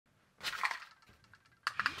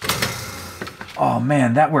Oh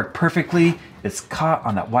man, that worked perfectly. It's caught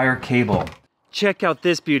on that wire cable. Check out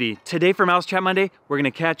this beauty. Today for Mousetrap Monday, we're gonna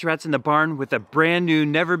catch rats in the barn with a brand new,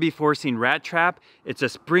 never before seen rat trap. It's a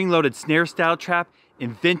spring-loaded snare style trap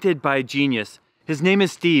invented by a genius. His name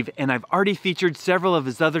is Steve, and I've already featured several of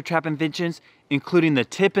his other trap inventions, including the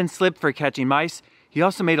tip and slip for catching mice. He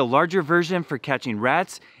also made a larger version for catching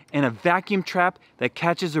rats and a vacuum trap that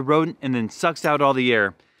catches a rodent and then sucks out all the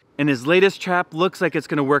air. And his latest trap looks like it's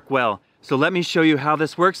gonna work well. So let me show you how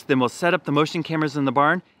this works, then we'll set up the motion cameras in the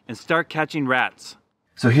barn and start catching rats.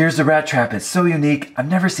 So here's the rat trap. It's so unique. I've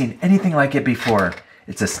never seen anything like it before.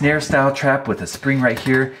 It's a snare style trap with a spring right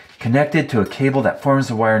here connected to a cable that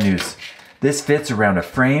forms a wire noose. This fits around a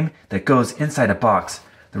frame that goes inside a box.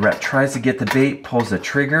 The rat tries to get the bait, pulls the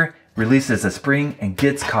trigger, releases the spring, and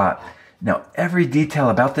gets caught. Now every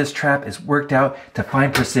detail about this trap is worked out to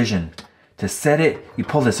fine precision. To set it, you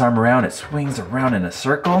pull this arm around, it swings around in a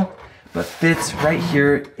circle, but fits right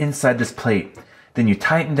here inside this plate. Then you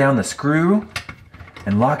tighten down the screw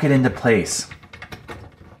and lock it into place.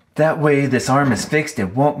 That way this arm is fixed,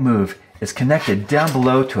 it won't move. It's connected down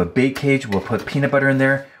below to a bait cage. We'll put peanut butter in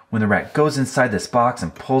there. When the rat goes inside this box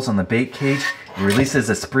and pulls on the bait cage, it releases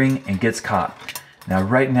a spring and gets caught. Now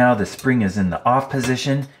right now the spring is in the off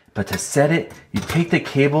position, but to set it, you take the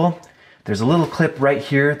cable. There's a little clip right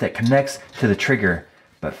here that connects to the trigger.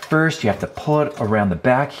 But first you have to pull it around the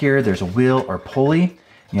back here. There's a wheel or pulley.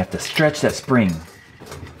 You have to stretch that spring.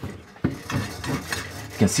 You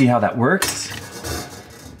can see how that works.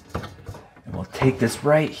 And we'll take this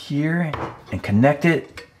right here and connect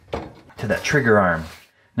it to that trigger arm.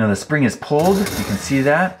 Now the spring is pulled, you can see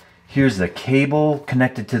that. Here's the cable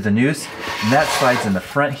connected to the noose, and that slides in the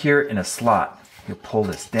front here in a slot. You'll pull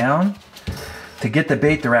this down. To get the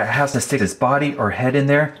bait, the rat has to stick his body or head in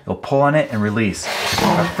there. You'll pull on it and release.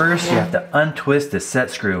 But first, you have to untwist this set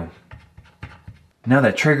screw. Now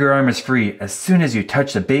that trigger arm is free. As soon as you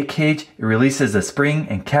touch the bait cage, it releases the spring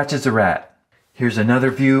and catches the rat. Here's another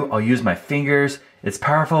view. I'll use my fingers. It's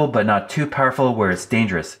powerful, but not too powerful where it's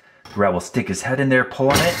dangerous. The rat will stick his head in there, pull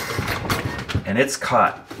on it, and it's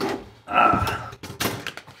caught.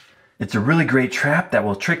 It's a really great trap that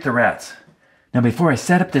will trick the rats. Now before I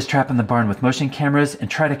set up this trap in the barn with motion cameras and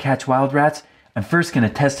try to catch wild rats, I'm first going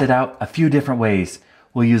to test it out a few different ways.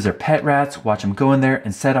 We'll use our pet rats, watch them go in there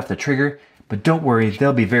and set off the trigger, but don't worry,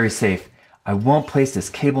 they'll be very safe. I won't place this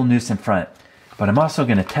cable noose in front, but I'm also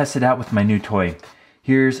going to test it out with my new toy.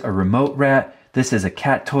 Here's a remote rat. This is a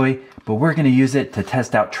cat toy, but we're going to use it to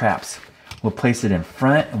test out traps. We'll place it in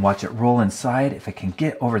front and watch it roll inside. If it can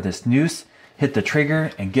get over this noose, hit the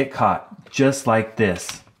trigger and get caught, just like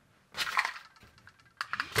this.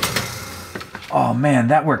 Oh man,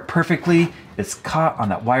 that worked perfectly. It's caught on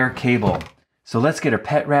that wire cable. So let's get our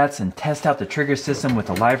pet rats and test out the trigger system with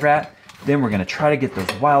a live rat. Then we're gonna try to get those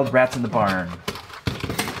wild rats in the barn.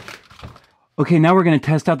 Okay, now we're gonna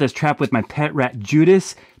test out this trap with my pet rat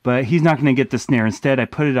Judas, but he's not gonna get the snare. Instead, I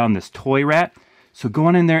put it on this toy rat. So go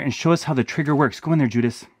on in there and show us how the trigger works. Go in there,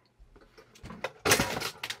 Judas.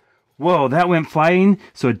 Whoa, that went flying.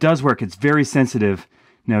 So it does work, it's very sensitive.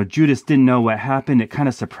 Now, Judas didn't know what happened. It kind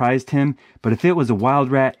of surprised him, but if it was a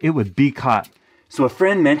wild rat, it would be caught. So a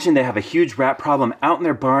friend mentioned they have a huge rat problem out in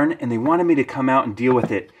their barn and they wanted me to come out and deal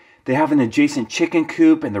with it. They have an adjacent chicken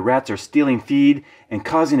coop and the rats are stealing feed and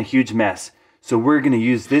causing a huge mess. So we're going to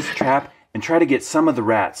use this trap and try to get some of the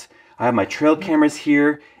rats. I have my trail cameras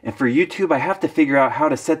here, and for YouTube I have to figure out how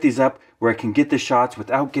to set these up where I can get the shots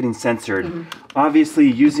without getting censored. Obviously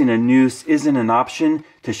using a noose isn't an option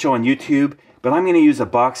to show on YouTube, but I'm going to use a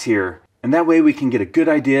box here, and that way we can get a good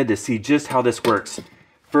idea to see just how this works.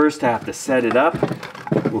 First I have to set it up.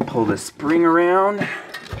 We'll pull the spring around,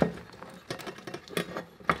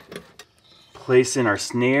 place in our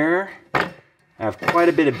snare. I have quite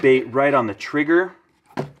a bit of bait right on the trigger.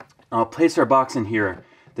 I'll place our box in here.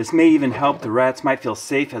 This may even help. The rats might feel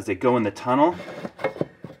safe as they go in the tunnel.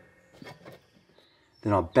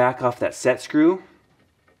 Then I'll back off that set screw.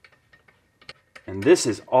 And this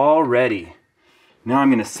is all ready. Now I'm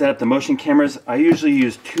going to set up the motion cameras. I usually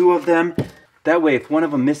use 2 of them. That way if one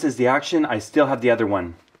of them misses the action, I still have the other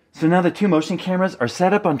one. So now the 2 motion cameras are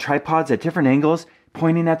set up on tripods at different angles,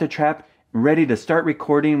 pointing at the trap, and ready to start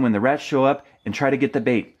recording when the rats show up and try to get the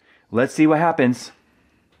bait. Let's see what happens.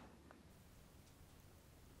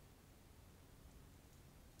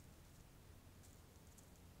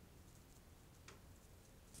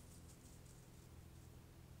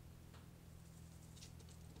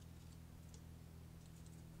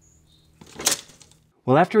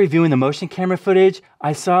 Well, after reviewing the motion camera footage,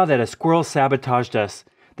 I saw that a squirrel sabotaged us.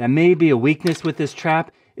 That may be a weakness with this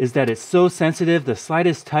trap. is that it's so sensitive, the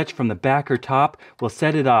slightest touch from the back or top will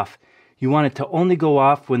set it off. You want it to only go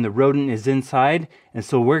off when the rodent is inside, and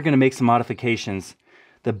so we're going to make some modifications.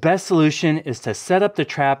 The best solution is to set up the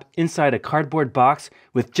trap inside a cardboard box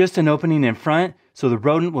with just an opening in front so the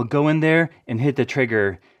rodent will go in there and hit the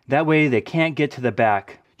trigger. That way they can't get to the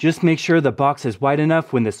back. Just make sure the box is wide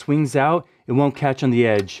enough when it swings out, it won't catch on the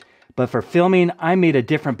edge. But for filming, I made a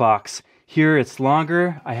different box. Here it's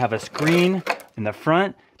longer, I have a screen in the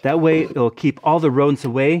front. That way it'll keep all the rodents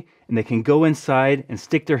away and they can go inside and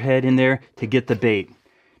stick their head in there to get the bait.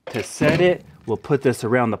 To set it, we'll put this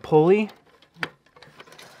around the pulley.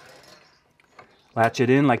 Latch it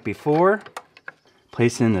in like before,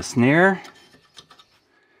 place it in the snare,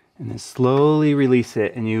 and then slowly release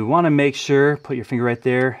it. And you want to make sure, put your finger right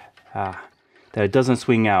there, that it doesn't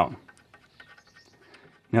swing out.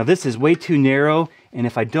 Now this is way too narrow, and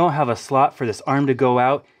if I don't have a slot for this arm to go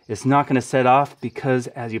out, it's not going to set off because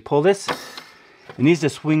as you pull this, it needs to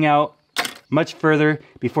swing out much further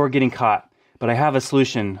before getting caught. But I have a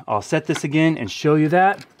solution. I'll set this again and show you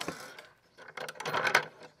that.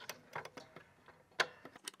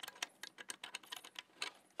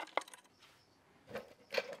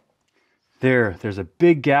 There's a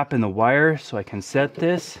big gap in the wire, so I can set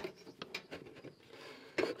this.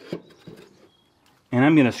 And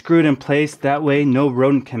I'm going to screw it in place, that way no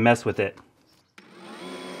rodent can mess with it.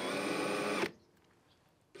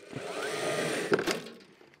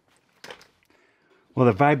 Well,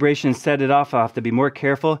 the vibration set it off. I'll have to be more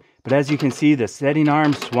careful, but as you can see, the setting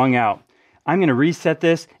arm swung out. I'm going to reset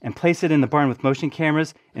this and place it in the barn with motion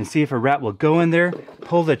cameras and see if a rat will go in there,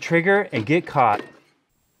 pull the trigger, and get caught.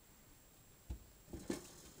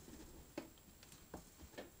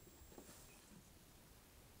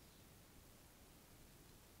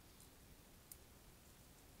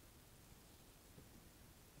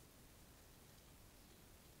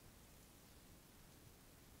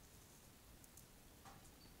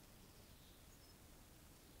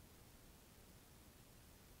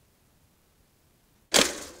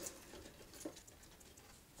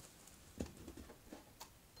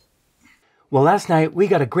 Well, last night we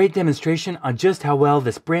got a great demonstration on just how well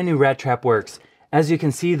this brand new rat trap works. As you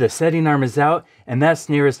can see, the setting arm is out and that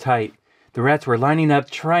snare is tight. The rats were lining up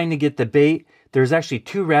trying to get the bait. There's actually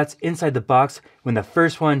 2 rats inside the box when the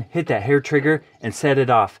first one hit that hair trigger and set it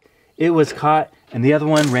off. It was caught and the other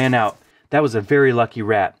one ran out. That was a very lucky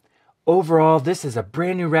rat. Overall, this is a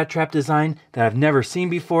brand new rat trap design that I've never seen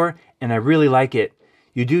before and I really like it.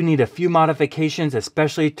 You do need a few modifications,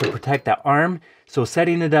 especially to protect that arm, so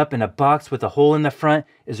setting it up in a box with a hole in the front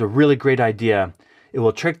is a really great idea. It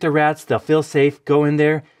will trick the rats, they'll feel safe, go in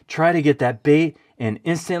there, try to get that bait, and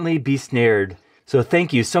instantly be snared. So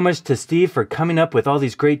thank you so much to Steve for coming up with all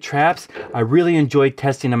these great traps. I really enjoyed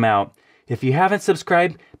testing them out. If you haven't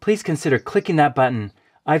subscribed, please consider clicking that button.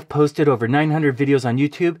 I've posted over 900 videos on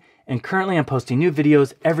YouTube, and currently I'm posting new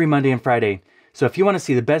videos every Monday and Friday. So if you want to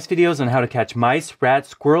see the best videos on how to catch mice, rats,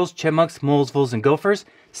 squirrels, chipmunks, moles, voles, and gophers,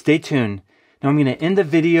 stay tuned. Now I'm going to end the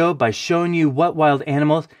video by showing you what wild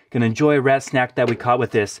animals can enjoy a rat snack that we caught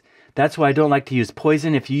with this. That's why I don't like to use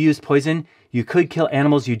poison. If you use poison, you could kill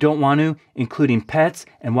animals you don't want to, including pets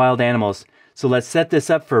and wild animals. So let's set this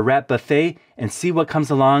up for a rat buffet and see what comes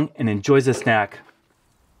along and enjoys the snack.